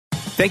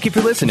Thank you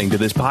for listening to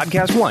this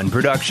Podcast One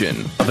production.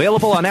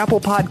 Available on Apple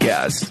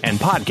Podcasts and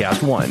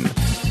Podcast One.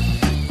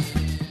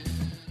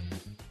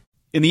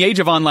 In the age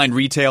of online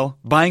retail,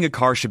 buying a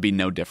car should be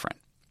no different.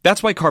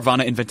 That's why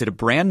Carvana invented a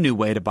brand new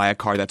way to buy a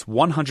car that's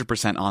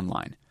 100%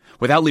 online.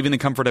 Without leaving the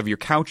comfort of your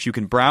couch, you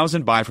can browse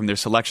and buy from their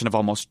selection of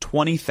almost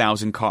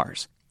 20,000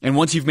 cars. And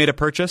once you've made a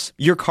purchase,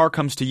 your car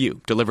comes to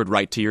you, delivered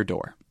right to your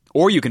door.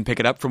 Or you can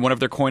pick it up from one of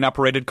their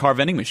coin-operated car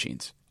vending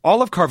machines.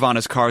 All of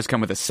Carvana's cars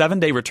come with a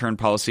 7-day return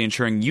policy,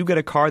 ensuring you get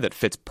a car that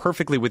fits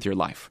perfectly with your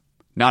life.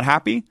 Not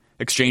happy?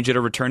 Exchange it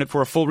or return it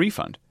for a full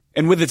refund.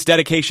 And with its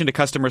dedication to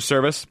customer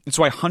service, it's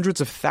why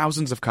hundreds of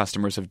thousands of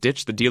customers have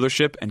ditched the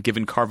dealership and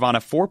given Carvana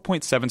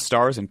 4.7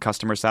 stars in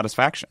customer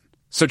satisfaction.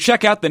 So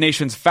check out the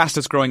nation's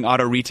fastest-growing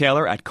auto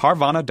retailer at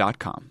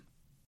Carvana.com.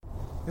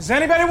 Does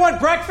anybody want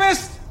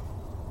breakfast?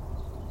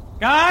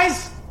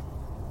 Guys,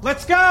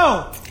 let's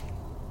go!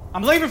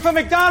 I'm leaving for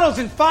McDonald's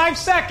in 5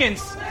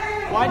 seconds.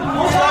 Why didn't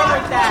you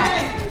start with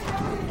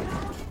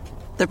that?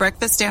 The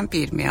Breakfast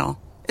Stampede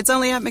Meal. It's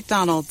only at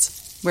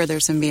McDonald's, where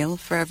there's a meal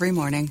for every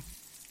morning.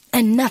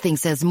 And nothing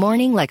says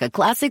morning like a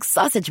classic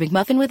sausage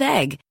McMuffin with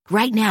egg.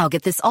 Right now,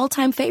 get this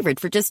all-time favorite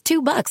for just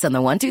 $2 on the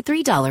 $1,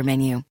 $2, $3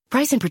 menu.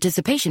 Price and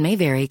participation may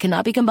vary.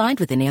 Cannot be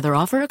combined with any other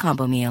offer or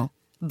combo meal.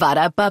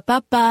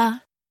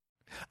 Ba-da-ba-ba-ba.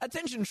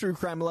 Attention, true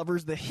crime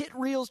lovers. The Hit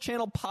Reels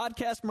channel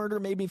podcast Murder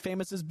Made Me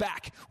Famous is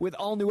back with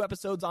all new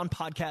episodes on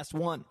Podcast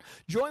One.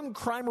 Join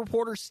crime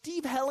reporter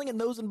Steve Helling and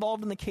those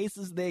involved in the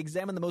cases. They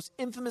examine the most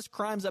infamous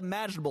crimes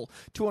imaginable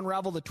to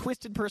unravel the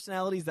twisted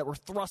personalities that were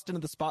thrust into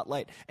the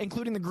spotlight,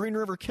 including the Green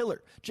River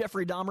Killer,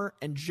 Jeffrey Dahmer,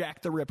 and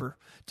Jack the Ripper.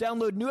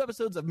 Download new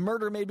episodes of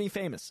Murder Made Me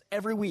Famous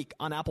every week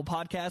on Apple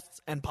Podcasts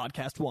and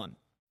Podcast One.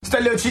 It's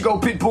that little Chico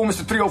Pitbull,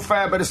 Mr.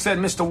 305, better said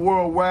Mr.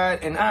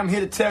 Worldwide, and I'm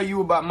here to tell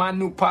you about my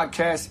new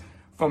podcast,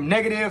 From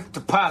Negative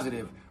to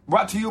Positive,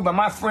 brought to you by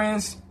my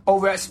friends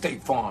over at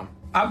State Farm.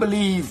 I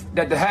believe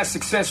that to have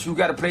success, you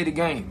got to play the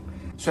game,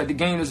 so that the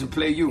game doesn't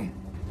play you.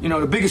 You know,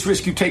 the biggest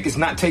risk you take is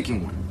not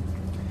taking one.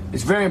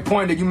 It's very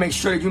important that you make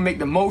sure that you make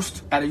the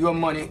most out of your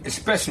money,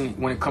 especially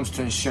when it comes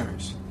to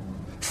insurance.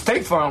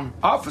 State Farm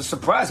offers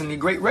surprisingly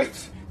great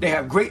rates. They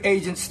have great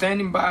agents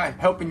standing by,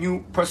 helping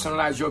you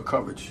personalize your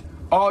coverage.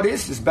 All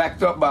this is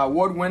backed up by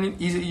award-winning,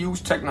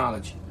 easy-to-use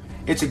technology.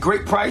 It's a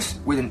great price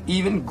with an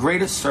even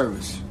greater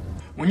service.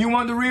 When you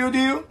want the real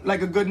deal,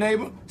 like a good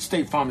neighbor,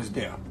 State Farm is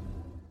there.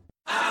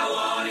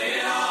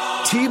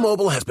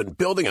 T-Mobile has been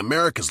building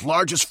America's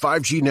largest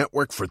 5G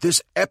network for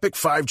this epic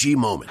 5G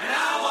moment.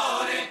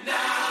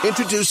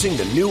 Introducing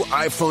the new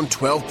iPhone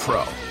 12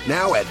 Pro,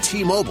 now at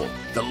T-Mobile,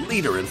 the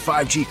leader in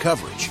 5G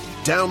coverage.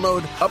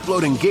 Download,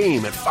 upload, and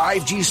game at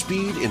 5G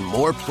speed in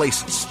more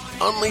places.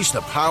 Unleash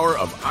the power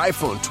of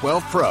iPhone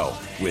 12 Pro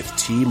with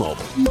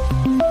T-Mobile.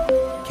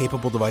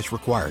 Capable device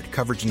required.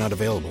 Coverage not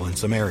available in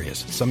some areas.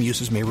 Some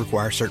uses may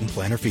require certain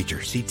plan or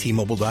features. See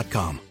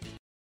T-Mobile.com.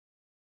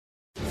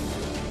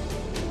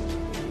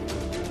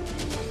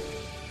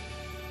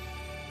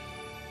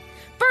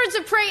 Birds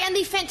of Prey and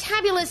the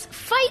fantabulous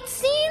fight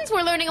scenes.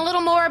 We're learning a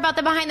little more about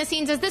the behind the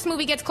scenes as this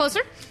movie gets closer.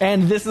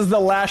 And this is the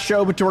last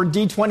show before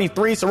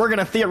D23, so we're going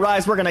to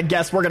theorize, we're going to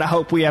guess, we're going to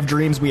hope. We have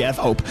dreams, we have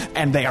hope,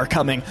 and they are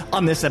coming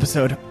on this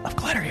episode of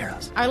Collider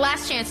Heroes. Our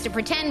last chance to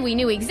pretend we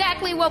knew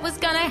exactly what was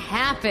going to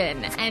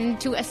happen. And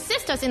to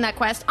assist us in that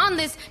quest on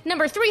this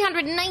number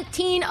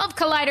 319 of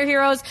Collider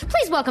Heroes,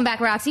 please welcome back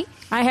Roxy.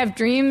 I have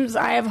dreams,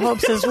 I have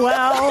hopes as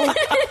well.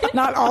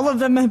 Not all of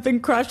them have been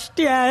crushed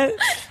yet.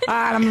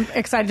 I'm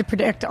excited to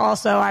predict.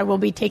 Also, I will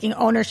be taking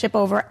ownership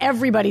over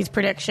everybody's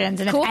predictions.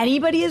 And Cool. if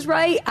anybody is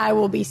right, I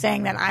will be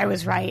saying that I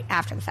was right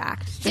after the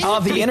fact. The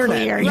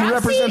internet. Clear. You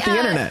represent the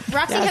internet.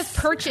 Roxy has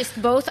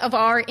purchased both of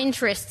our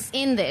interests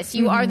in this.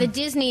 You are the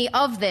Disney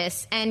of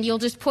this, and you'll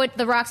just put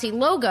the Roxy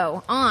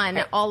logo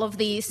on all of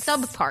the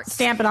subparts.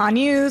 Stamp it on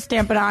you,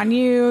 stamp it on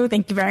you.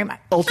 Thank you very much.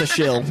 Ulta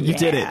shill. You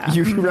did it.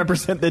 You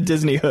represent the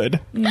Disney hood.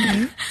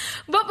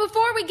 But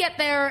before we get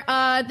there,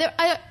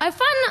 I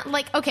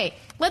found, okay,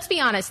 let's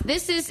be honest.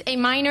 This is a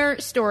minor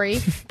story,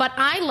 but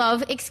I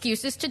love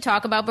excuses to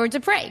talk about Birds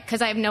of Prey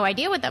because I have no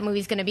idea what that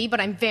movie's going to be,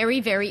 but I'm very,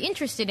 very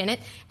interested in it.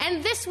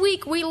 And this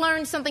week we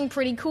learned something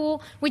pretty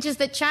cool, which is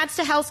that Chad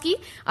Stahelski,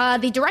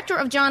 the director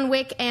of John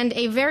Wick and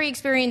a very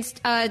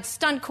experienced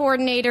stunt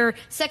coordinator,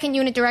 second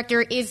unit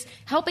director, is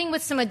helping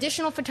with some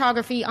additional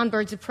photography on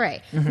Birds of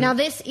Prey. Now,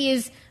 this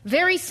is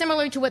very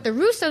similar to what the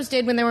Russos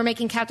did when they were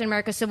making Captain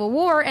America Civil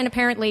War, and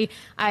apparently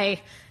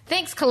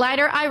thanks,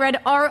 Collider. I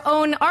read our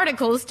own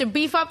articles to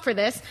beef up for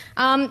this.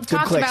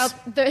 Talked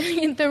about the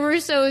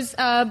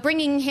Russos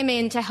bringing him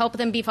in to help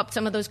them beef up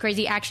some of those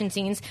crazy action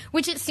scenes,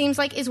 which it seems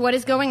like is what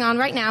is going on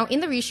right now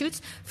in the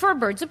reshoots for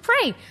Birds of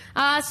Prey.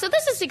 So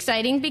this is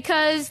exciting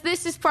because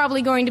this is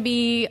probably going to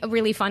be a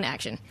really fun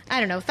action. I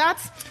don't know.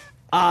 Thoughts?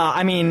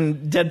 I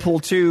mean,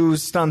 Deadpool 2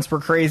 stunts were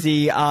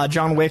crazy.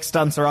 John Wick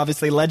stunts are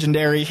obviously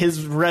legendary.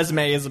 His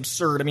resume is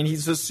absurd. I mean,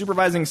 he's a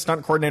supervising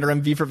stunt coordinator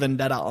on V for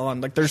Vendetta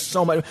on. There's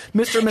so much.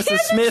 Mr. and Mrs.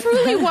 Smith. A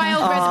truly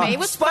wild resume. It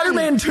was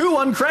Spider-Man 2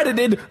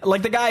 uncredited.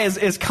 The guy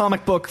is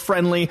comic book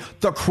friendly.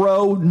 The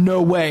Crow,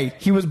 no way.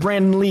 He was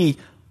Brandon Lee.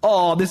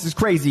 Oh, this is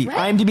crazy.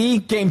 Right.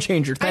 IMDb, game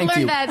changer. Thank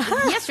you. I learned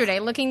that yesterday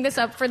looking this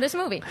up for this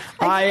movie.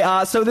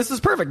 So this is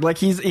perfect. Like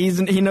he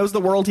knows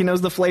the world, he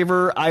knows the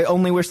flavor. I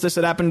only wish this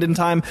had happened in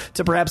time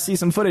to perhaps see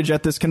some footage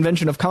at this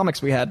convention of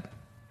comics we had.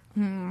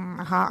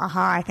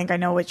 I think I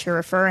know what you're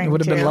referring to. It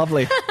would have been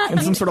lovely.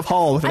 In some sort of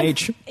hall with an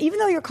H. Even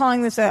though you're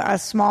calling this a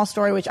small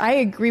story, which I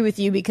agree with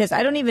you, because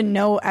I don't even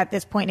know at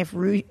this point if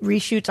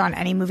reshoots on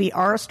any movie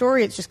are a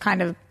story. It's just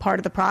kind of part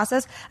of the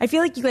process. I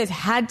feel like you guys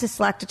had to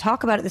select to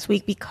talk about it this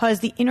week because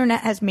the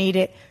internet has made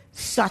it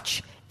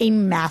such a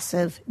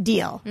massive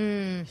deal.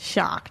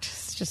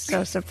 Shocked. Just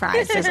so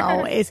surprised as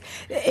always.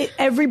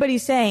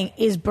 Everybody's saying,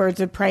 is Birds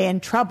of Prey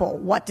in trouble?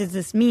 What does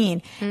this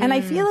mean? And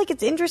I feel like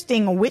it's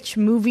interesting which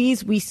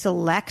movies we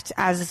select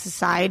as a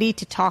society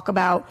to talk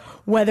about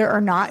whether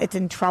or not it's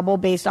in trouble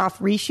based off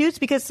reshoots,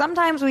 because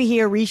sometimes we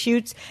hear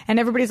reshoots and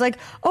everybody's like,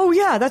 oh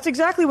yeah, that's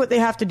exactly what they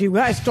have to do.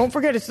 Guys, don't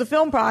forget it's the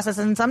film process.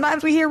 And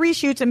sometimes we hear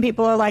reshoots and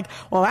people are like,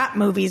 well, that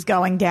movie's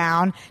going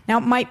down. Now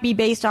it might be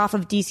based off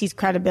of DC's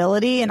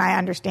credibility, and I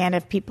understand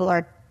if people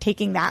are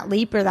taking that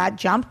leap or that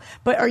jump,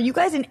 but are you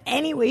guys in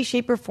any way,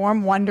 shape, or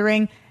form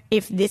wondering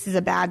if this is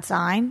a bad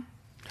sign?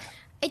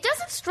 It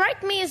doesn't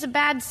strike me as a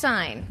bad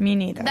sign. Me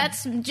neither.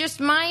 That's just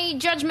my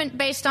judgment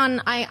based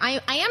on... I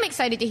am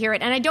excited to hear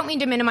it, and I don't mean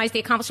to minimize the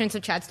accomplishments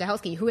of Chad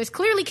Stahelski, who has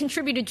clearly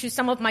contributed to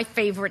some of my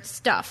favorite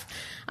stuff.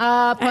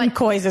 And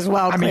Coy's as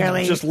well, clearly. I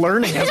mean, just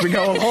learning as we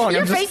go along.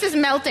 Your face is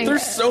melting.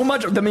 There's so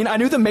much. I mean, I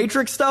knew the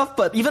Matrix stuff,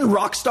 but even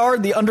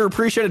Rockstar, the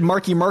underappreciated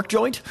Marky Mark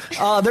joint,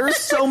 there is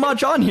so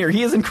much on here.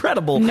 He is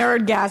incredible.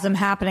 Nerdgasm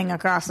happening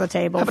across the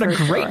table. Having a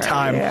great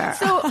time. Yeah.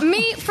 So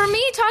for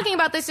me, talking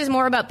about this is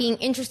more about being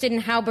interested in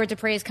how Birds of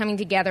Prey is coming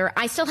together.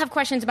 I still have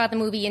questions about the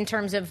movie in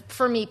terms of,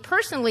 for me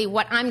personally,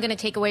 what I'm going to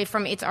take away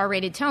from its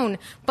R-rated tone.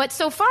 But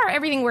so far,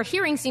 everything we're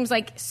hearing seems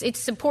like it's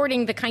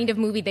supporting the kind of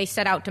movie they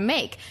set out to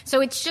make. So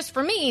it's just,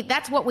 for me,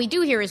 that's what we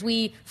do here, is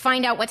we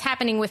find out what's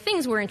happening with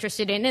things we're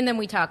interested in, and then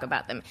we talk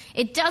about them.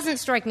 It doesn't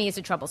strike me as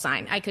a trouble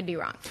sign. I could be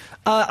wrong.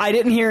 I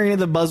didn't hear any of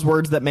the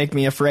buzzwords that make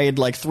me afraid,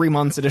 like 3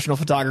 months additional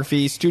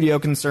photography, studio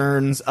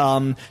concerns,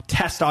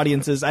 test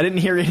audiences. I didn't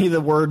hear any of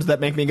the words that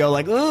make me go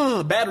like,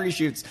 ugh, bad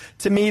reshoots.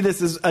 To me,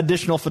 this is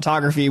additional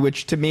photography,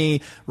 which to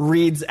me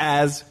reads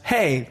as,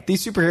 hey,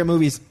 these superhero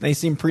movies, they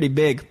seem pretty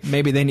big.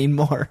 Maybe they need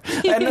more.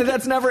 And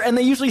that's never, and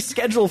they usually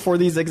schedule for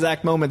these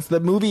exact moments.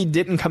 The movie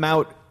didn't come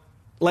out,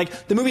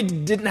 like, the movie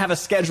didn't have a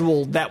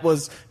schedule that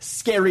was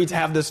scary to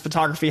have this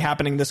photography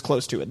happening this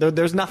close to it.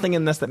 There's nothing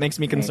in this that makes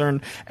me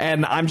concerned,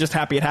 and I'm just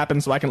happy it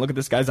happened so I can look at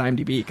this guy's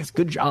IMDb, because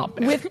good job,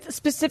 man. With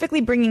specifically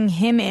bringing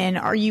him in,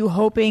 are you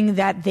hoping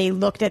that they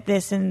looked at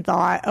this and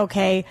thought,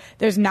 okay,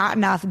 there's not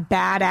enough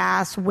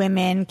badass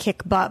women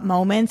kick butt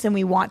moments, and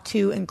we want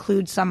to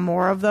include some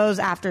more of those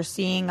after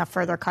seeing a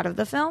further cut of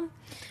the film?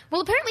 Well,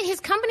 apparently his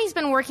company's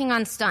been working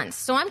on stunts,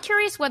 so I'm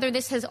curious whether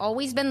this has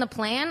always been the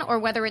plan or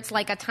whether it's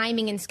like a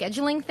timing and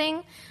scheduling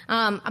thing.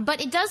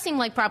 But it does seem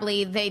like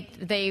probably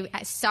they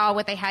saw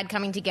what they had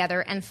coming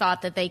together and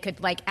thought that they could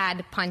like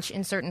add punch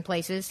in certain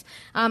places.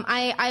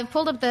 I've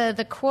pulled up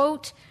the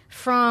quote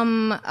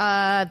from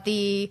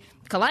the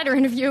Collider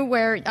interview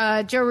where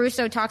Joe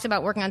Russo talks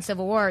about working on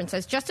Civil War and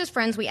says, just as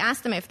friends, we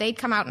asked them if they'd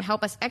come out and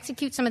help us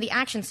execute some of the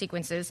action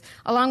sequences,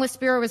 along with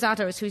Spiro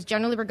Rosatos, who's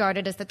generally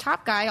regarded as the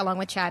top guy, along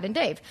with Chad and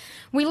Dave.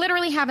 We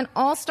literally have an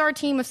all-star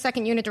team of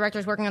second unit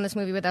directors working on this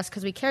movie with us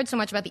because we cared so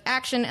much about the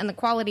action and the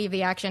quality of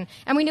the action,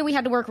 and we knew we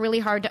had to work really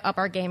hard to up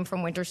our game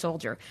from Winter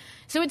Soldier.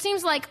 So it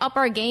seems like up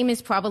our game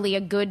is probably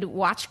a good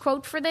watch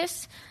quote for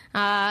this.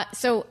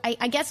 So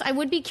I guess I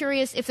would be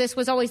curious if this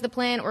was always the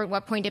plan, or at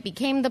what point it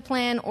became the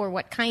plan, or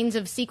what kinds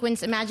of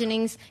sequence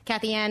imaginings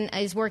Kathy Ann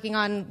is working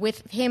on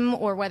with him,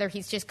 or whether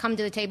he's just come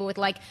to the table with,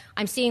 like,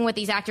 I'm seeing what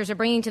these actors are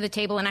bringing to the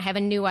table and I have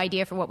a new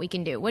idea for what we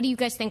can do. What do you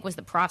guys think was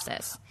the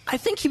process? I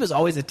think he was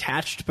always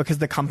attached because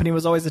the company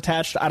was always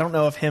attached. I don't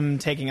know if him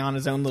taking on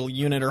his own little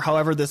unit, or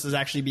however this is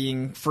actually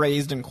being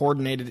phrased and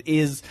coordinated,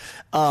 is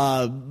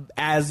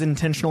as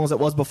intentional as it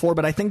was before,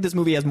 but I think this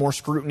movie has more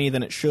scrutiny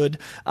than it should.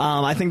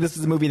 I think this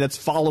is a movie that's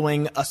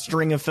following a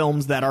string of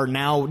films that are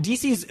now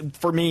DC's,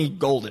 for me,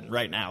 golden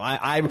right now.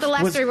 The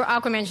last three were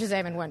Aquaman,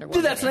 Shazam, and Wonder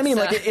Woman. That's what I mean.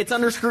 Like, it's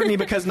under scrutiny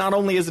because not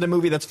only is it a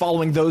movie that's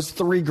following those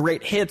three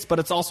great hits, but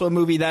it's also a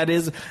movie that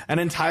is an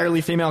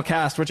entirely female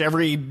cast, which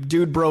every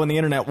dude bro in the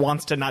internet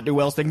wants to not do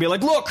well, so they can be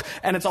like, look!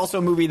 And it's also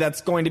a movie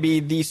that's going to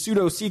be the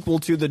pseudo-sequel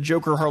to the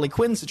Joker-Harley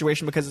Quinn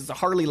situation because it's a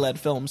Harley-led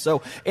film,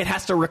 so it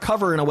has to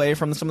recover in a way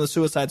from some of the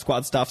Suicide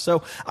Squad stuff.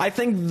 So I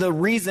think the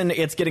reason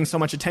it's getting so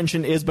much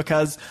attention is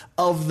because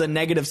of the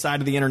negative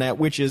side of the internet,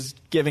 which is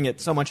giving it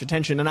so much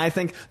attention. And I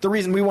think the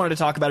reason we wanted to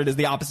talk about it is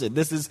the opposite.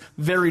 This is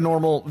very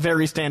normal,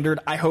 very standard,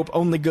 I hope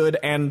only good,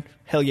 and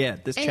hell yeah,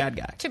 this Chad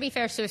guy. To be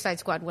fair, Suicide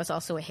Squad was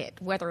also a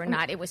hit, whether or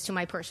not it was to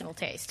my personal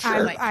taste.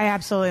 I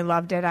absolutely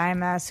loved it.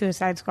 I'm a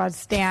Suicide Squad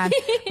stan.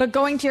 But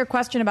going to your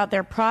question about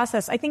their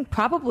process, I think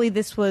probably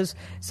this was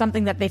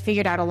something that they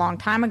figured out a long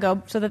time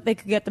ago so that they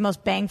could get the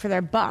most bang for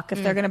their buck.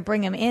 If they're going to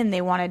bring him in,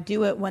 they want to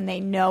do it when they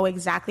know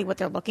exactly what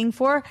they're looking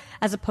for,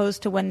 as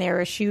opposed to when they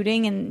were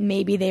shooting and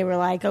maybe they were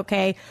like,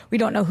 okay, we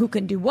don't know who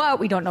can do what.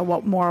 We don't know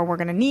what more we're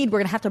going to need. We're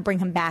going to have to bring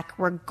him back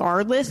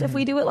regardless if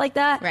we do it like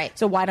that. Right.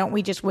 So why don't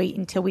we just wait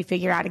until we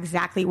figure out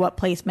exactly what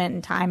placement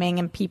and timing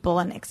and people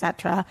and et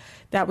cetera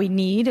that we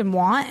need and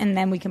want, and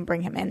then we can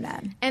bring him in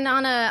then. And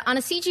on a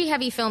CG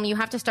heavy film, you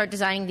have to start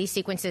designing these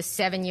sequences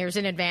 7 years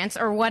in advance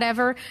or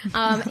whatever.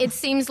 It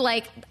seems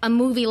like a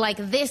movie like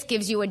this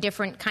gives you a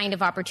different kind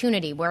of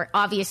opportunity where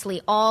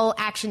obviously all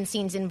action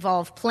scenes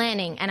involve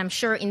planning, and I'm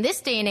sure in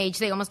this day and age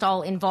they almost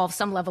all involve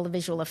some level of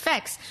visual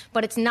effects,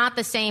 but it's not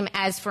the same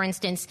as, for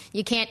instance,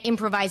 you can't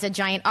improvise a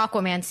giant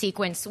Aquaman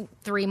sequence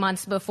 3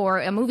 months before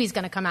a movie's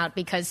going to come out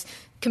because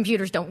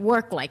computers don't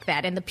work like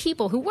that, and the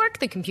people who work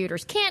the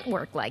computers can't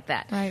work like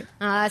that. Right.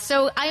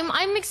 So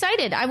I'm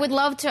excited. I would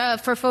love to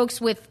for folks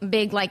with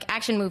big like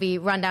action movie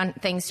rundown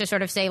things to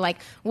sort of say like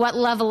what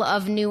level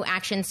of new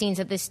action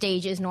scenes at this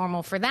stage is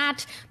normal for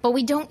that. But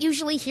we don't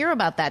usually hear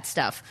about that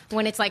stuff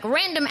when it's like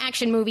random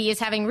action movie is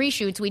having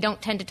reshoots. We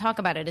don't tend to talk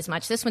about it as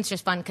much. This one's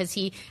just fun because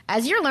he,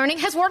 as you're learning,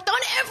 has worked on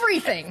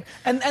everything.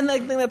 And I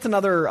think that's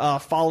another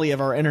folly of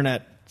our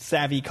internet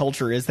savvy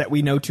culture is that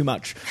we know too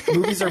much.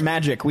 Movies are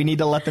magic. We need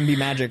to let them be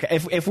magic.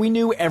 If we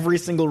knew every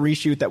single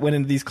reshoot that went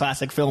into these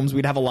classic films,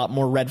 we'd have a lot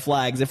more red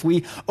flags. If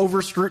we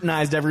over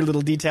scrutinized every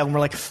little detail and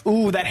we're like,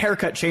 ooh, that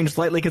haircut changed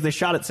slightly because they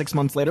shot it 6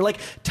 months later. Like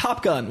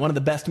Top Gun, one of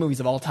the best movies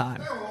of all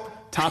time.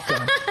 Top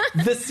Gun.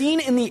 The scene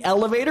in the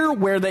elevator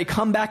where they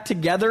come back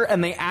together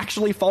and they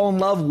actually fall in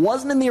love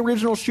wasn't in the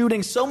original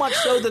shooting, so much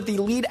so that the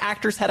lead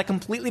actors had a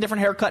completely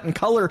different haircut and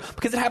color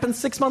because it happened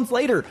 6 months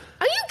later.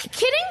 Are you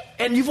kidding?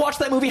 And you've watched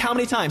that movie how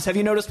many times? Have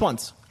you noticed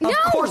once? No.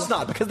 Of course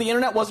not, because the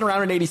internet wasn't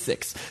around in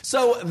 86.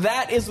 So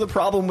that is the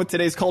problem with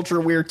today's culture.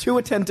 We're too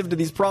attentive to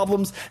these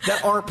problems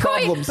that aren't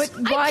problems. But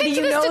why do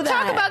you know to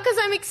that? talk about because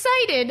I'm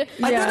excited.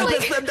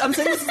 I'm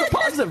saying this is a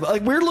positive.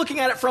 Like, we're looking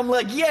at it from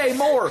like, yay,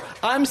 more.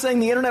 I'm saying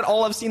the internet,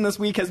 all I've seen this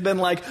week has been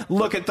like,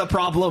 look at the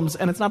problems.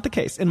 And it's not the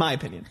case, in my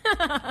opinion.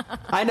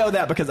 I know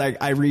that because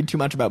I read too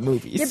much about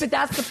movies. Yeah, but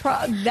that's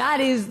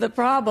that is the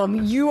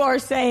problem. You are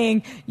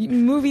saying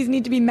movies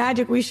need to be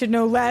magic. We should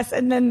know less.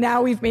 And then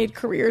now we've made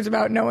careers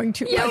about knowing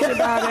too much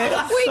about it.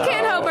 We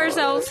can't help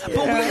ourselves.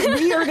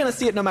 But we are going to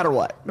see it no matter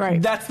what. Right.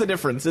 That's the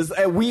difference. Is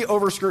we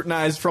over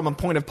scrutinize from a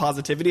point of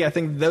positivity. I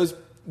think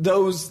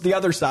the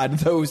other side,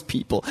 those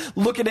people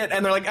look at it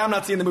and they're like, I'm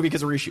not seeing the movie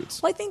because of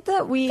reshoots. Well, I think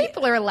that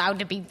people are allowed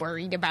to be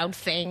worried about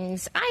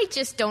things. I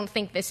just don't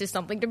think this is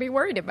something to be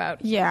worried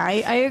about. Yeah,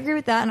 I agree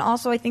with that. And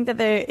also I think that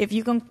if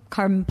you can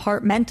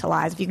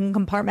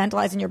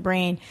compartmentalize in your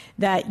brain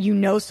that you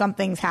know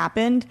something's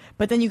happened,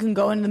 but then you can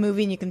go into the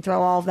movie and you can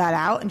throw all of that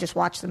out and just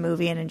watch the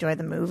movie and enjoy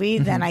the movie,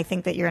 then I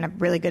think that you're in a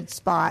really good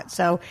spot.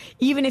 So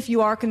even if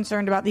you are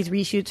concerned about these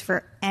reshoots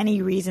for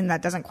any reason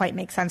that doesn't quite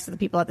make sense to the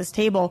people at this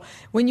table,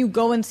 when you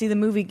go and see the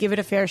movie, give it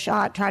a fair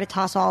shot, try to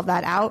toss all of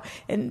that out.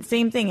 And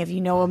same thing, if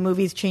you know a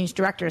movie's changed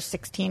directors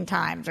 16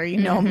 times, or you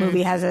know a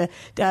movie has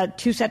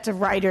two sets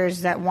of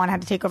writers that one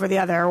had to take over the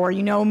other, or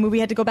you know a movie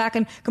had to go back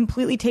and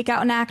completely take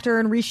out an actor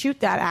and reshoot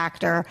that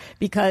actor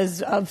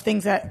because of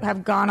things that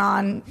have gone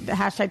on, the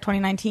hashtag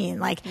 2019.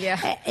 Like,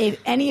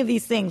 any of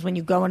these things, when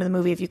you go into the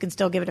movie, if you can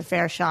still give it a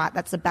fair shot,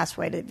 that's the best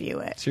way to view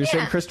it. So you're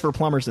saying Christopher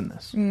Plummer's in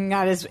this?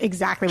 That is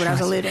exactly what I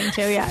was alluding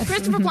to, yes.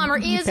 Christopher Plummer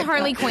is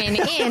Harley Quinn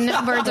in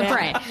Birds of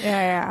Prey.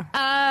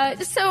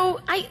 So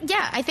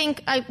I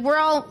think we're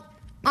all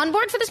on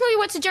board for this movie.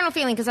 What's the general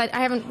feeling? Because I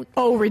haven't...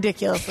 Oh,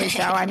 ridiculously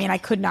so. I mean, I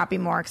could not be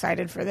more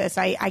excited for this.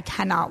 I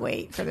cannot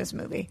wait for this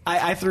movie.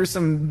 I threw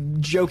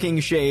some joking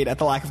shade at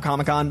the lack of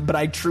Comic-Con, but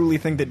I truly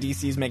think that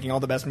DC is making all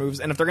the best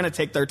moves. And if they're going to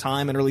take their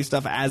time and release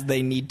stuff as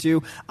they need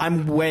to,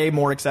 I'm way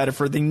more excited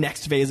for the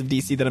next phase of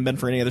DC than I've been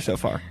for any other so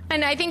far.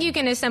 And I think you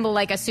can assemble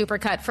like a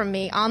supercut from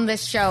me on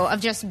this show of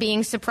just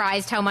being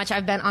surprised how much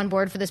I've been on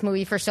board for this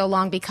movie for so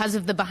long because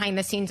of the behind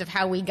the scenes of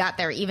how we got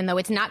there. Even though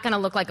it's not going to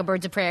look like a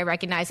Birds of Prey I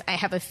recognize, I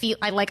have a feel...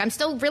 I'm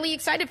still really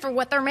excited for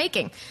what they're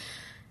making.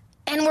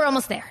 And we're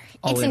almost there.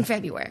 It's in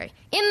February.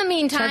 In the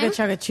meantime...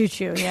 Chugga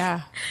choo-choo,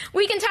 yeah.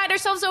 We can tide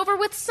ourselves over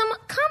with some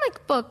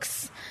comic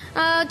books.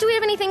 Do we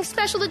have anything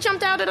special that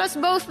jumped out at us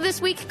both this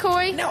week,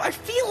 Coy? No, I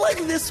feel like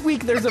this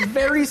week there's a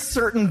very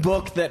certain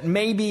book that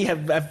maybe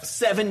have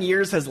 7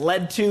 years has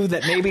led to,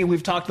 that maybe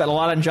we've talked about a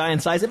lot on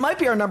Giant Size. It might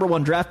be our number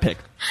one draft pick.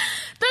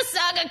 The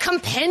Saga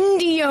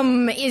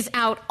Compendium is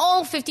out.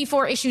 All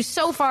 54 issues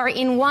so far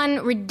in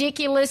one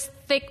ridiculous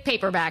thick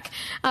paperback.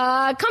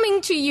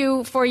 Coming to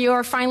you for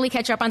your finally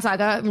catch up on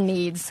Saga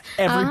needs.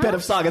 Every bit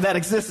of Saga that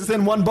exists is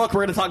in one book.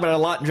 We're going to talk about it a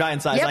lot in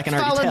giant size. Yep, I can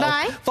already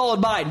tell.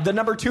 Followed by the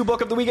number 2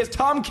 book of the week is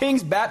Tom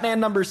King's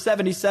Batman number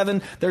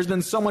 77. There's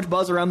been so much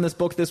buzz around this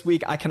book this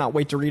week. I cannot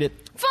wait to read it.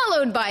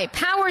 Followed by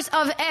Powers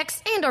of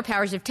X and or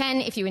Powers of 10,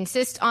 if you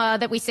insist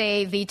that we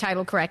say the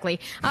title correctly,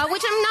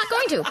 which I'm not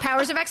going to.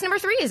 Powers of X number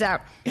 3 is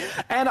out.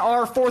 And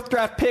our 4th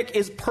draft pick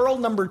is Pearl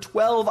number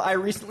 12. I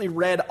recently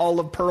read all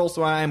of Pearl,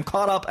 so I am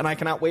caught up, and I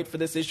cannot wait for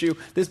this issue.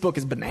 This book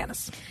is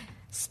bananas.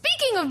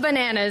 Speaking of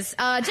bananas,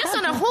 just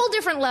on a whole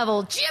different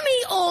level,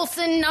 Jimmy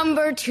Olsen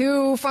number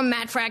 2 from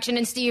Matt Fraction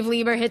and Steve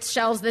Lieber hits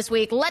shelves this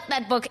week. Let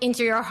that book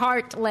into your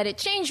heart. Let it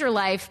change your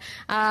life.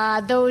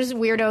 Those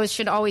weirdos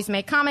should always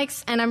make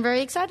comics, and I'm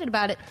very excited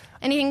about it.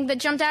 Anything that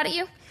jumped out at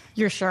you?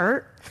 Your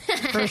shirt,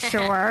 for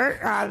sure.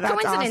 That's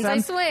coincidence, awesome. I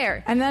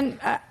swear. And then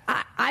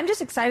I'm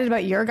just excited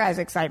about your guys'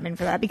 excitement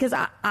for that because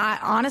I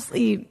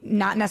honestly,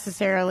 not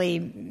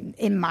necessarily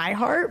in my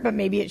heart, but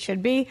maybe it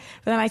should be.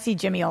 But then I see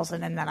Jimmy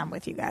Olsen, and then I'm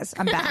with you guys.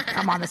 I'm back.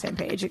 I'm on the same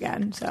page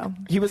again. So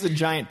he was a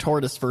giant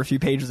tortoise for a few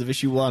pages of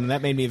issue 1, and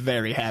that made me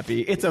very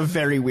happy. It's a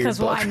very weird book.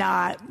 Because why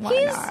not?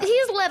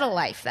 He's led a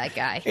life, that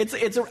guy.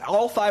 It's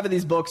all 5 of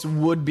these books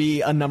would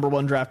be a number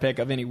 1 draft pick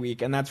of any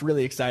week, and that's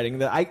really exciting.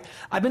 That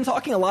I've been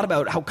talking a lot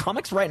about how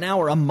comics right now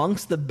are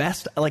amongst the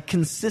best, like,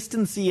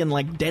 consistency and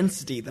like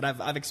density that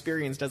I've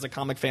experienced as a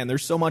comic fan.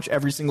 There's so much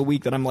every single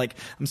week that I'm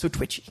so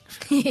twitchy.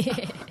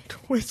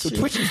 So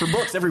twitchy for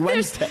books every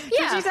Wednesday.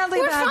 Yeah, twitchy sounds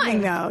like that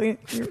thing, though.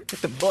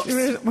 Get the books.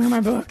 Where are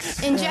my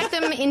books? Inject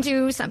them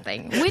into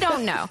something. We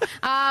don't know.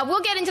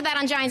 We'll get into that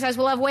on Giant Size.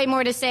 We'll have way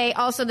more to say.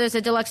 Also, there's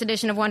a deluxe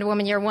edition of Wonder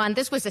Woman Year 1.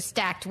 This was a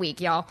stacked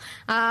week, y'all.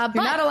 You're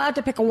not allowed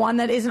to pick a one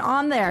that isn't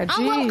on there. Jeez.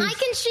 Oh, well, I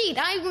can cheat.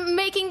 I'm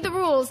making the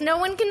rules. No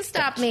one can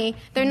stop me.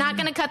 They're not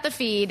going to cut the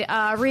feed.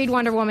 Read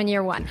Wonder Woman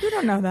Year 1. You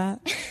don't know that.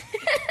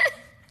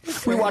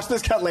 We watch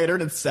this cut later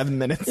and it's 7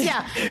 minutes.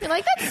 Yeah. You're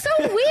like, that's so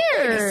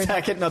weird.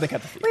 No, they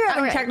cut the feed. We're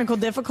having technical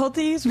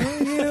difficulties.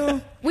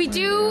 We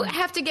do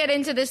have to get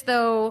into this,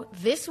 though,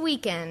 this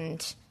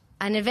weekend.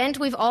 An event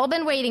we've all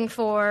been waiting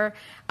for.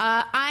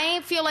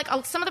 I feel like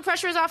some of the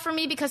pressure is off for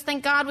me because,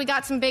 thank God, we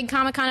got some big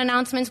Comic-Con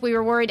announcements. We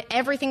were worried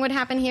everything would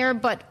happen here,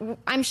 but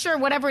I'm sure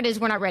whatever it is,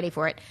 we're not ready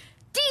for it.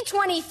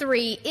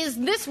 D23 is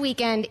this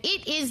weekend.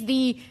 It is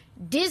the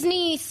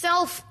Disney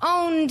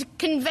self-owned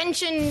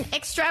convention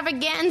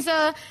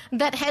extravaganza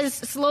that has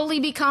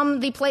slowly become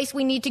the place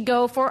we need to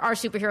go for our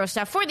superhero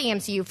stuff, for the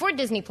MCU, for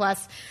Disney+. What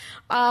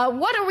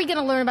are we going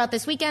to learn about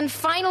this weekend?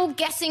 Final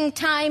guessing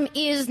time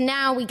is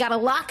now. We got to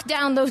lock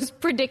down those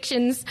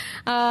predictions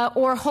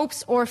or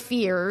hopes or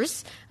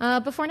fears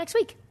before next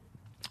week.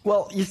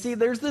 Well, you see,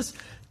 there's this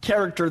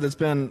character that's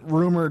been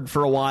rumored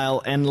for a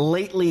while, and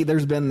lately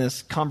there's been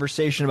this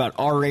conversation about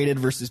R-rated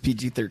versus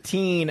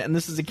PG-13, and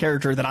this is a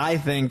character that I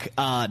think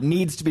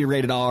needs to be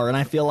rated R, and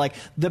I feel like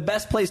the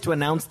best place to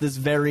announce this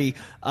very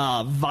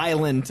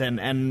violent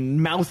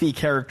and mouthy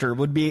character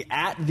would be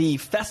at the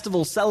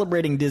festival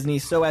celebrating Disney,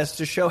 so as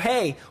to show,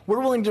 hey, we're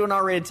willing to do an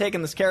R-rated take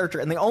on this character,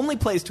 and the only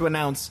place to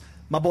announce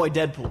my boy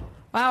Deadpool.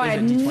 Wow, I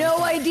had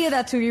no idea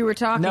that's who you were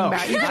talking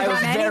about. You could have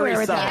gone anywhere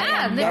with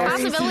that. Yeah, the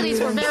possibilities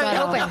were very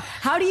open.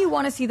 How do you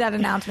want to see that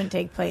announcement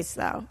take place,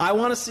 though? I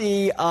want to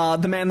see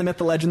the man, the myth,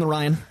 the legend, the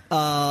Ryan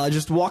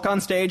just walk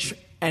on stage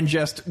and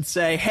just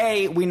say,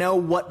 hey, we know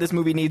what this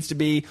movie needs to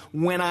be.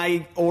 When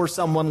I or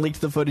someone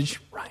leaked the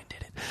footage, Ryan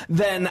did it.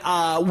 Then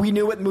we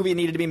knew what movie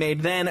needed to be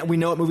made then. We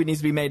know what movie needs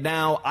to be made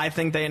now. I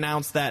think they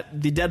announced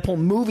that the Deadpool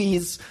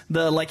movies,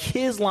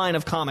 his line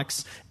of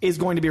comics, is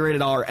going to be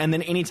rated R, and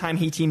then anytime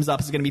he teams up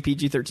is going to be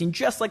PG-13,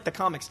 just like the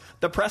comics.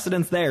 The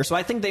precedent's there, so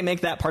I think they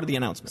make that part of the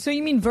announcement. So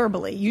you mean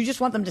verbally? You just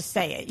want them to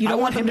say it? You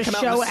don't want them to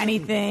show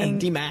anything?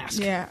 And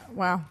demask. Yeah,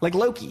 wow. Like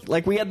Loki.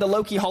 Like we had the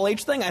Loki Hall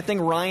H thing. I think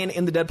Ryan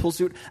in the Deadpool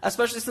suit,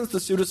 especially since the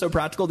suit is so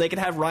practical, they could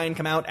have Ryan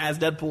come out as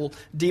Deadpool,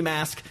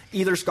 demask,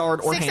 either scarred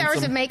or 6 handsome. 6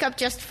 hours of makeup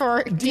just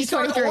for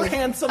D23 or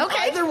handsome,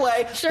 either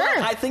way. Sure.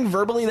 But I think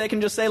verbally they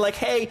can just say,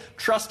 hey,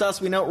 trust us,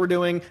 we know what we're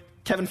doing.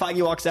 Kevin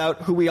Feige walks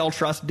out, who we all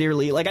trust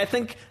dearly. I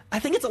think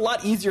it's a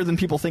lot easier than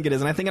people think it is,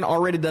 and I think an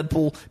R-rated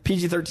Deadpool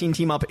PG-13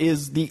 team-up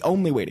is the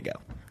only way to go.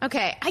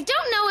 Okay, I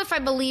don't know if I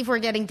believe we're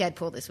getting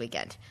Deadpool this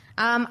weekend.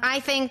 I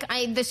think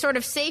the sort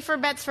of safer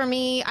bets for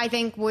me,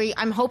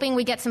 I'm hoping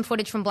we get some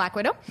footage from Black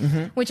Widow,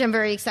 which I'm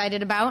very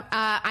excited about.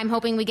 I'm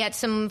hoping we get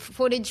some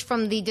footage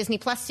from the Disney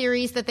Plus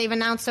series that they've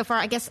announced so far.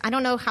 I guess I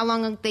don't know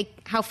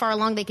how far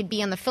along they could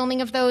be on the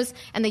filming of those,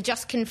 and they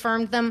just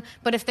confirmed them.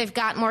 But if they've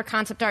got more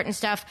concept art and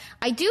stuff,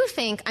 I do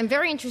think I'm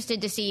very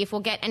interested to see if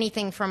we'll get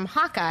anything from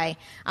Hawkeye.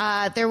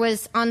 There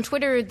was on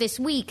Twitter this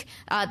week,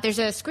 there's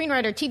a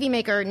screenwriter, TV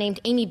maker named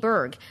Amy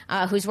Berg,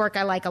 whose work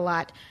I like a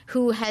lot,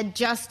 who had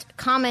just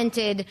commented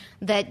commented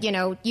that,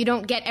 you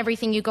don't get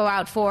everything you go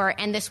out for,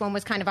 and this one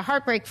was kind of a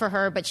heartbreak for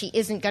her, but she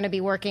isn't going to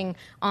be working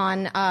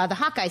on the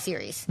Hawkeye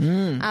series,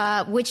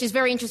 which is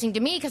very interesting to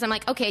me because I'm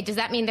like, okay, does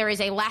that mean there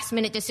is a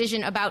last-minute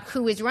decision about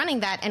who is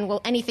running that, and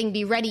will anything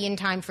be ready in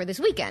time for this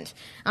weekend?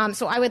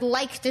 So I would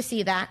like to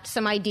see that,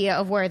 some idea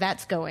of where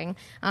that's going.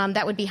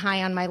 That would be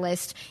high on my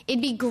list.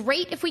 It'd be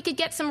great if we could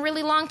get some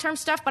really long-term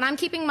stuff, but I'm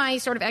keeping my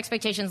sort of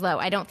expectations low.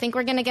 I don't think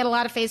we're going to get a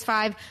lot of Phase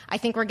 5. I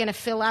think we're going to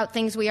fill out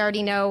things we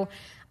already know.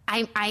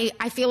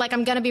 I feel like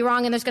I'm going to be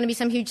wrong and there's going to be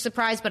some huge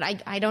surprise, but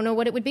I don't know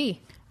what it would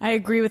be. I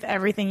agree with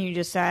everything you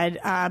just said,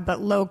 but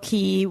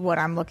low-key, what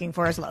I'm looking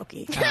for is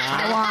Loki.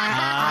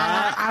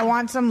 I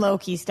want some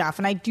Loki stuff,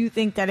 and I do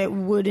think that it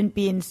wouldn't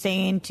be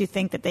insane to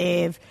think that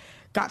they've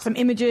got some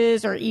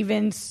images or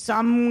even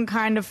some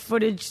kind of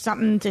footage,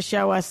 something to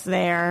show us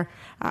there.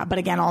 But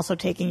again, also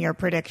taking your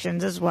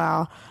predictions as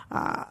well.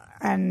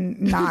 And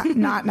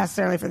not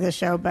necessarily for this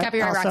show, but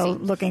Copyright also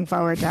Roxy. looking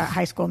forward to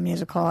High School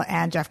Musical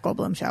and Jeff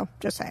Goldblum show.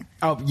 Just saying.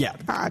 Oh, yeah.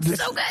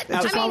 So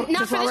good.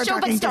 Not for the show,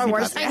 but Star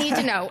Wars. I need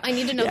to know. I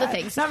need to know the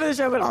things. Not for the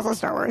show, but also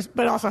Star Wars,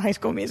 but also High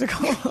School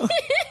Musical.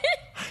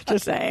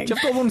 Just saying. Jeff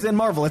Goldblum's in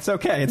Marvel. It's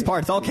okay. It's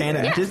all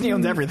canon. Yeah. Disney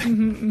owns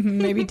everything.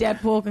 Maybe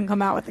Deadpool can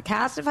come out with the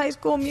cast of High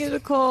School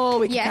Musical.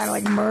 We can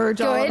kind of merge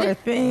all of our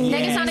things.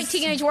 Negasonic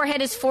Teenage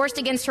Warhead is forced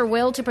against her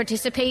will to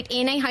participate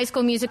in a High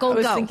School Musical. I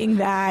was thinking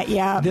that,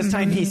 yeah. This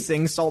time he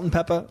sings Salt and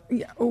Pepper.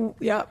 Yeah. Oh,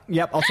 yep.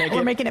 Yep, I'll take it.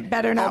 We're making it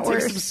better, not I'll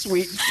worse. take some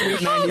sweet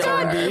 90 God.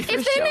 R&B. If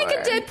they make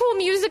a Deadpool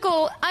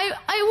musical,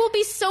 I will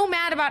be so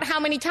mad about how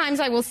many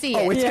times I will see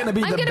it. Oh, it's going to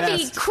be I'm the going to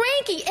be best.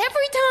 cranky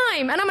every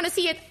time, and I'm going to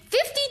see it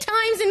 50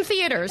 times in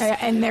theaters.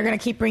 And they're going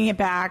to keep bringing it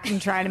back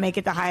and try to make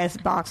it the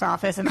highest box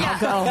office, and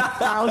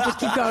I'll just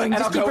keep going.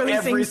 And Just I'll keep go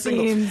releasing every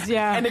single. scenes.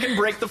 Yeah. And it can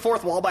break the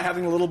fourth wall by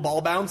having a little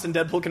ball bounce, and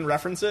Deadpool can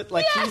reference it.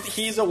 Like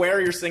he's aware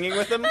you're singing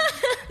with him.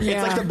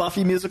 It's like the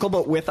Buffy musical,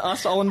 but with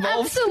us all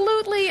involved.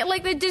 Absolutely,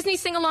 like the Disney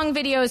sing-along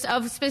videos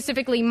of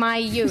specifically my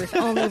youth,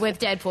 only with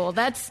Deadpool.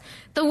 That's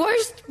the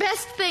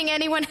best thing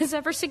anyone has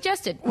ever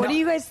suggested. What do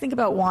you guys think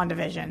about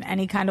WandaVision?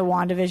 Any kind of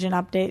WandaVision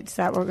updates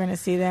that we're going to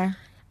see there?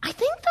 I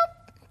think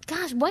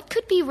gosh, what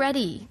could be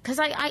ready? Because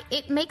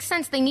it makes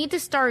sense. They need to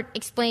start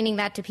explaining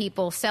that to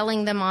people,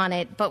 selling them on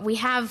it. But we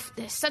have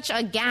such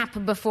a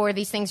gap before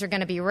these things are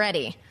going to be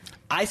ready.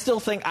 I still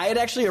think I had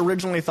actually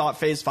originally thought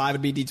Phase 5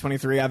 would be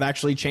D23. I've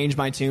actually changed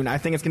my tune. I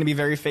think it's going to be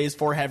very Phase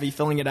 4 heavy,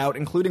 filling it out,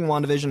 including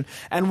WandaVision.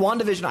 And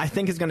WandaVision, I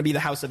think, is going to be the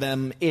House of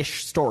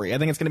M-ish story. I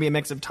think it's going to be a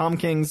mix of Tom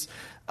King's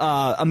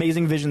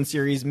Amazing Vision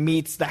series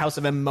meets the House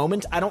of M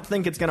moment. I don't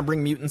think it's going to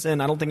bring mutants in.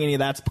 I don't think any of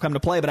that's come to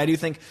play, but I do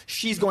think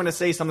she's going to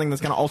say something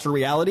that's going to alter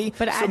reality.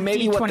 But at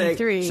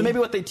D23.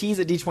 What they tease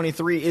at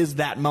D23 is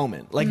that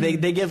moment. Like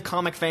they give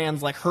comic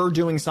fans like her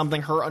doing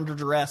something, her under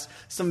duress,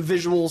 some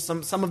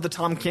visuals, some of the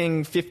Tom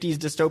King 50s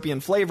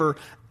dystopian flavor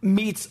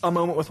meets a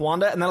moment with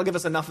Wanda, and that'll give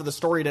us enough of the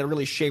story to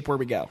really shape where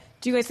we go.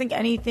 Do you guys think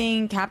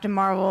anything Captain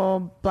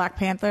Marvel, Black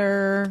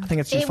Panther? I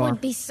think it's too far. It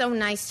would be so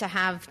nice to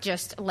have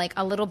just like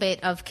a little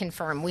bit of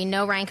confirm. We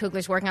know Ryan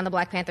Coogler's working on the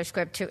Black Panther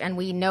script too, and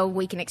we know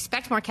we can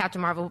expect more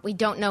Captain Marvel. But we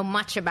don't know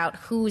much about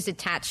who's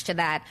attached to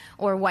that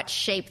or what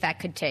shape that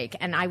could take,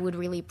 and I would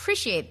really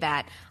appreciate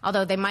that.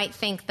 Although they might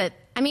think that,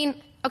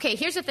 okay,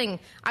 here's the thing.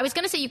 I was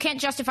going to say you can't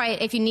justify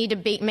it if you need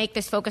to make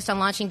this focused on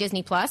launching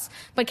Disney+,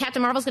 but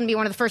Captain Marvel's going to be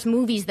one of the first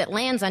movies that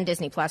lands on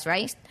Disney+,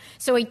 right?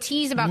 So a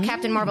tease about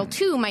Captain Marvel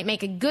 2 might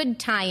make a good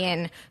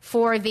tie-in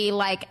for the,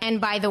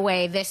 and by the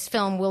way, this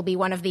film will be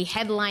one of the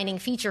headlining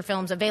feature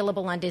films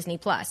available on Disney+.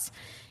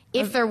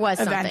 If there was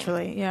something.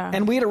 Eventually, yeah.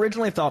 And we had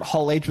originally thought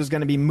Hall H was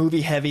going to be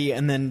movie heavy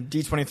and then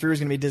D23 was going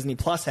to be Disney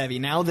Plus heavy.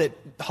 Now that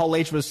Hall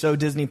H was so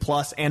Disney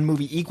Plus and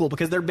movie equal,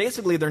 because they're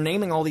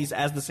naming all these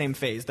as the same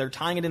phase. They're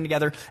tying it in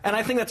together. And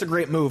I think that's a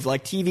great move,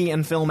 like TV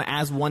and film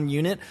as one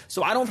unit.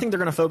 So I don't think they're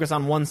going to focus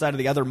on one side or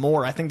the other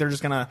more. I think they're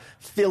just going to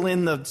fill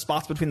in the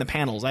spots between the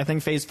panels. I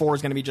think phase 4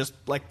 is going to be just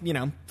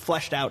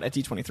fleshed out at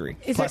D23.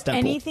 Is there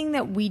anything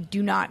that we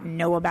do not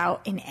know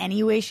about in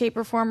any way, shape,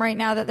 or form right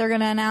now that they're going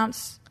to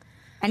announce?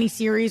 Any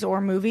series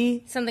or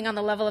movie? Something on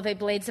the level of a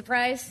Blade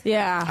surprise?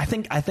 Yeah. I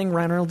think Ryan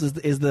Reynolds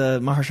is the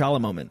Mahershala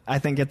moment. I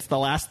think it's the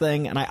last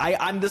thing, and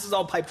I'm this is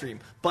all pipe dream,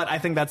 but I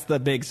think that's the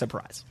big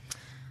surprise.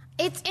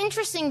 It's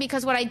interesting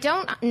because what I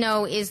don't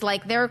know is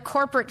their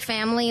corporate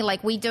family.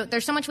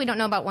 There's so much we don't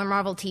know about where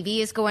Marvel TV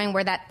is going,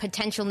 where that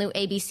potential new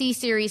ABC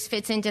series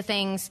fits into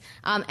things,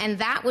 and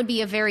that would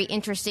be a very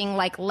interesting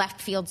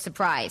left field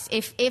surprise.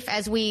 If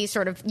as we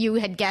you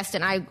had guessed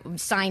and I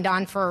signed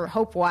on for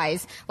hope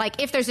wise,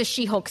 if there's a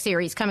She-Hulk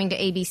series coming to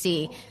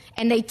ABC.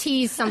 And they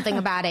tease something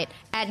about it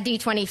at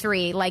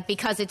D23,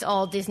 because it's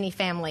all Disney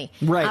family.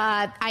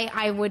 Right.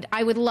 I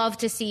would love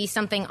to see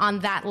something on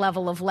that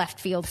level of left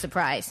field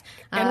surprise.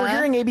 And we're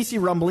hearing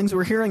ABC rumblings.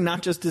 We're hearing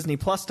not just Disney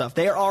Plus stuff.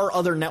 There are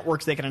other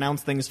networks they can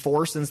announce things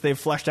for since they've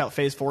fleshed out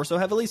Phase 4 so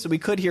heavily. So we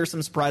could hear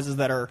some surprises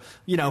that are,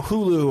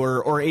 Hulu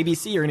or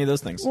ABC or any of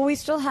those things. Well, we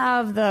still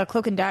have the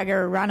Cloak and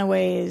Dagger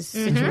Runaways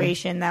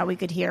situation that we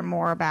could hear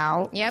more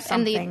about. Yep,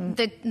 Something.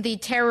 and the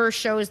terror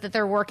shows that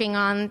they're working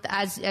on,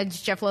 as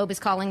Jeff Loeb is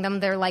calling them,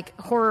 they're like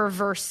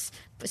horror-verse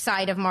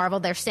side of Marvel.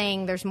 They're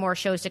saying there's more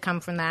shows to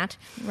come from that.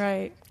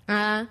 Right.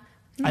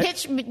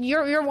 Pitch,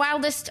 your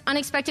wildest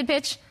unexpected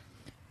pitch?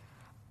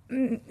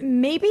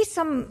 Maybe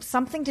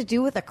something to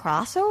do with a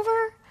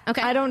crossover.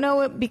 Okay. I don't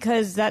know it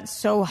because that's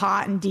so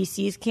hot in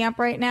DC's camp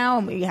right now,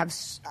 and we have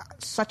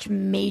such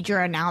major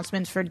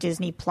announcements for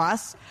Disney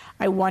Plus.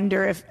 I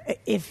wonder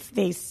if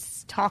they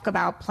talk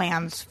about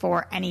plans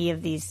for any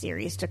of these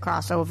series to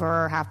cross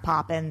over or have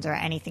pop-ins or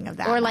anything of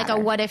that Or like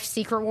matter. a What If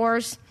Secret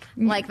Wars,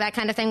 like that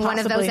kind of thing.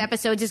 Possibly. One of those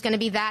episodes is going to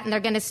be that, and they're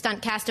going to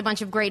stunt cast a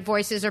bunch of great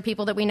voices or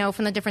people that we know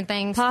from the different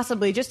things.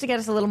 Possibly, just to get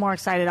us a little more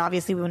excited.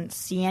 Obviously, we wouldn't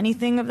see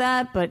anything of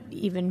that, but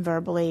even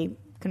verbally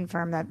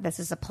confirm that this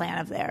is a plan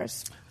of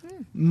theirs.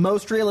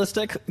 Most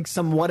realistic,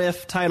 some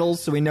what-if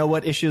titles, so we know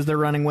what issues they're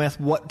running with,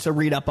 what to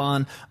read up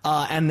on,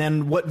 and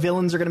then what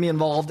villains are going to be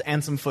involved,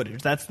 and some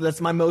footage. That's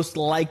my most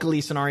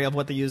likely scenario of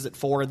what they use it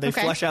for. They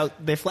flesh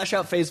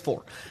out Phase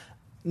 4.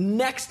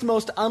 Next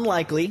most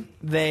unlikely,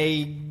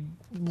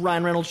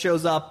 Ryan Reynolds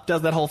shows up,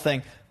 does that whole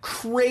thing.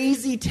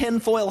 Crazy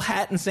tinfoil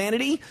hat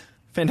insanity.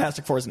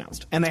 Fantastic Four is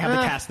announced, and they have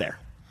the cast there.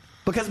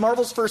 Because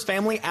Marvel's first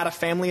family at a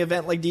family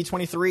event like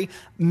D23,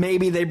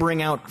 maybe they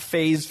bring out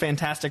Phase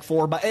Fantastic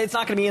Four, but it's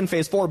not going to be in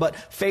Phase 4, but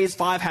Phase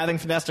 5 having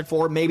Fantastic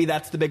Four, maybe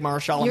that's the big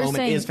Mahershala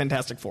moment is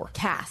Fantastic Four.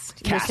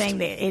 Cast. You're saying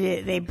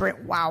they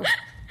bring, wow.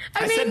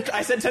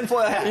 I said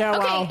tinfoil hat. Yeah,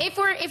 okay, wow.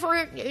 if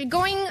we're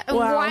going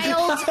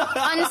wild,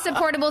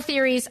 unsupportable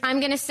theories, I'm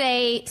going to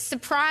say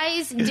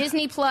surprise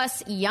Disney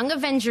Plus Young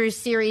Avengers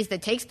series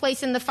that takes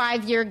place in the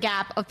 5-year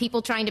gap of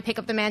people trying to pick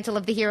up the mantle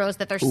of the heroes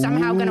that they're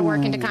somehow going to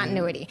work into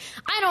continuity.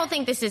 I don't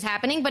think this is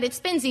happening, but it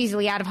spins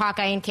easily out of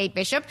Hawkeye and Kate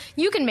Bishop.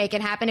 You can make it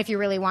happen if you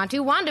really want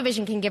to.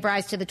 WandaVision can give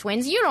rise to the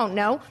twins. You don't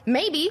know.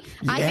 Maybe.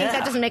 I think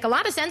that doesn't make a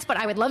lot of sense, but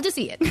I would love to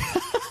see it.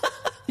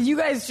 You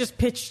guys just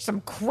pitched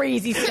some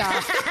crazy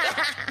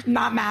stuff.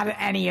 Not mad at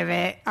any of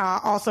it.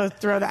 Also,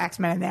 throw the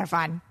X-Men in there.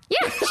 Fine.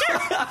 Yeah, sure.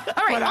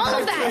 All right, all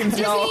of that.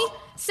 Disney,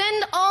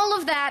 send all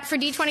of that for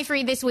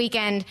D23 this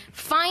weekend.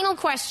 Final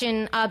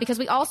question, because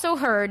we also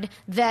heard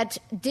that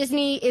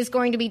Disney is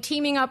going to be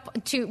teaming up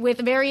with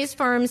various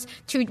firms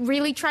to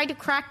really try to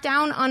crack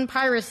down on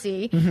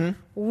piracy. Mm-hmm.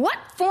 What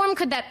form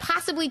could that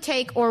possibly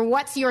take, or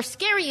what's your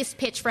scariest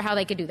pitch for how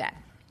they could do that?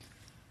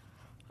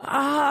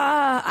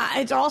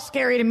 It's all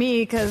scary to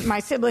me because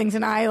my siblings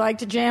and I like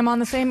to jam on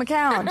the same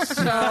account.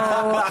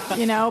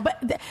 So,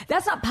 but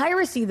that's not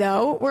piracy,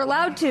 though. We're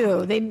allowed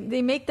to. They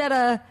make that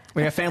a...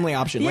 We have family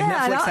option. Yeah,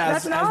 like Netflix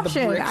that's an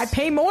option. I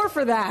pay more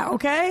for that,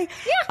 okay?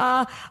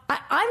 Yeah.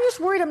 I'm just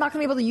worried I'm not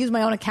going to be able to use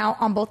my own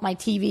account on both my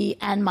TV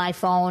and my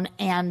phone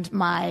and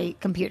my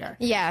computer.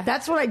 Yeah.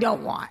 That's what I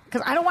don't want,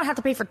 because I don't want to have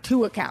to pay for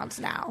 2 accounts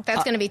now.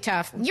 That's going to be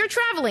tough. You're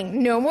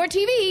traveling. No more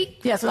TV.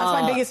 Yeah, so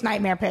that's my biggest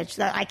nightmare pitch,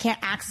 that I can't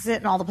access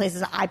it in all the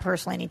places I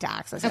personally need to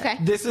access it. Okay.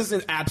 This is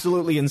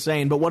absolutely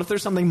insane, but what if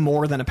there's something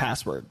more than a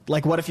password?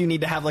 Like, what if you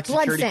need to have, like,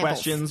 security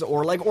questions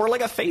or like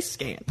a face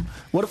scan?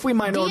 What if we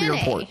Minority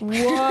Report?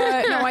 What?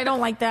 No, I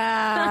don't like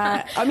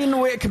that. I mean,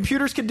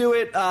 computers could do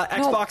it.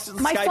 Xbox,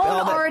 my Skype, phone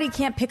all that. already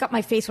can't pick up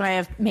my face when I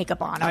have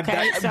makeup on.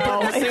 Okay,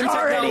 the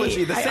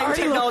same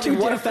technology.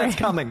 What if that's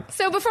coming?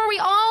 So before we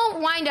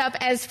all wind up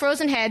as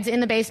frozen heads in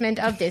the basement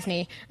of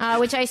Disney,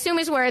 which I assume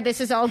is where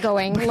this is all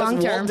going long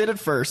term. Walt did it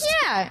first.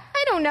 Yeah,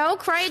 I don't know,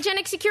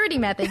 cryogenic security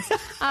methods.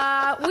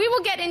 We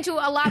will get into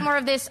a lot more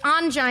of this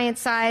on Giant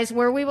Size,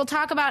 where we will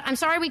talk about. I'm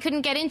sorry we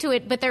couldn't get into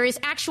it, but there is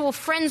actual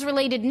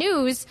Friends-related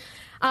news.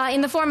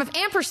 In the form of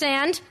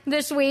ampersand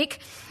this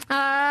week.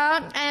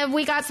 And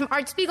we got some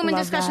Art Spiegelman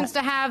discussions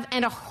to have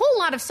and a whole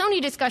lot of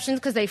Sony discussions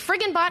because they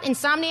friggin' bought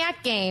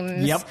Insomniac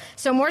Games. Yep.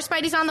 So more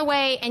Spidey's on the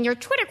way and your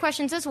Twitter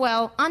questions as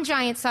well on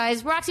Giant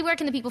Size. Roxy, where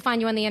can the people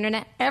find you on the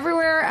internet?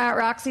 Everywhere at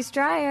Roxy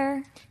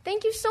Stryer.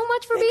 Thank you so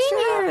much for Thanks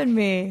being for here. having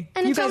me.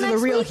 And you guys are the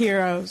real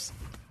heroes.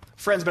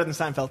 Friends better than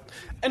Seinfeld.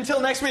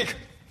 Until next week.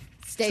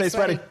 Stay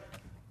Spidey.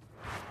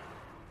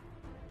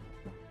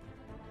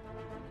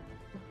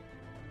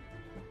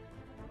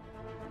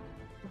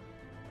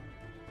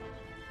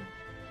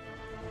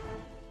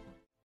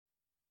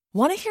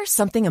 Want to hear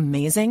something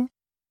amazing?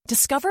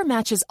 Discover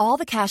matches all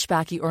the cash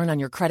back you earn on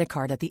your credit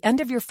card at the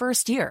end of your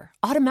first year,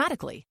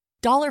 automatically,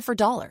 dollar for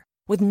dollar,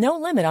 with no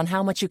limit on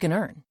how much you can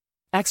earn.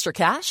 Extra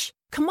cash?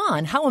 Come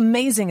on, how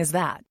amazing is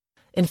that?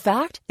 In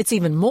fact, it's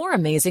even more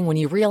amazing when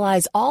you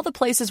realize all the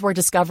places where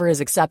Discover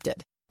is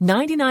accepted.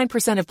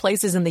 99% of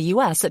places in the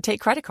U.S. that take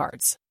credit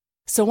cards.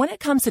 So when it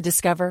comes to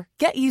Discover,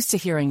 get used to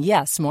hearing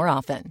yes more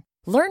often.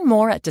 Learn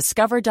more at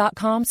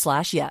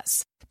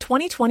discover.com/yes.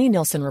 2020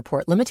 Nielsen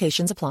Report.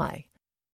 Limitations apply.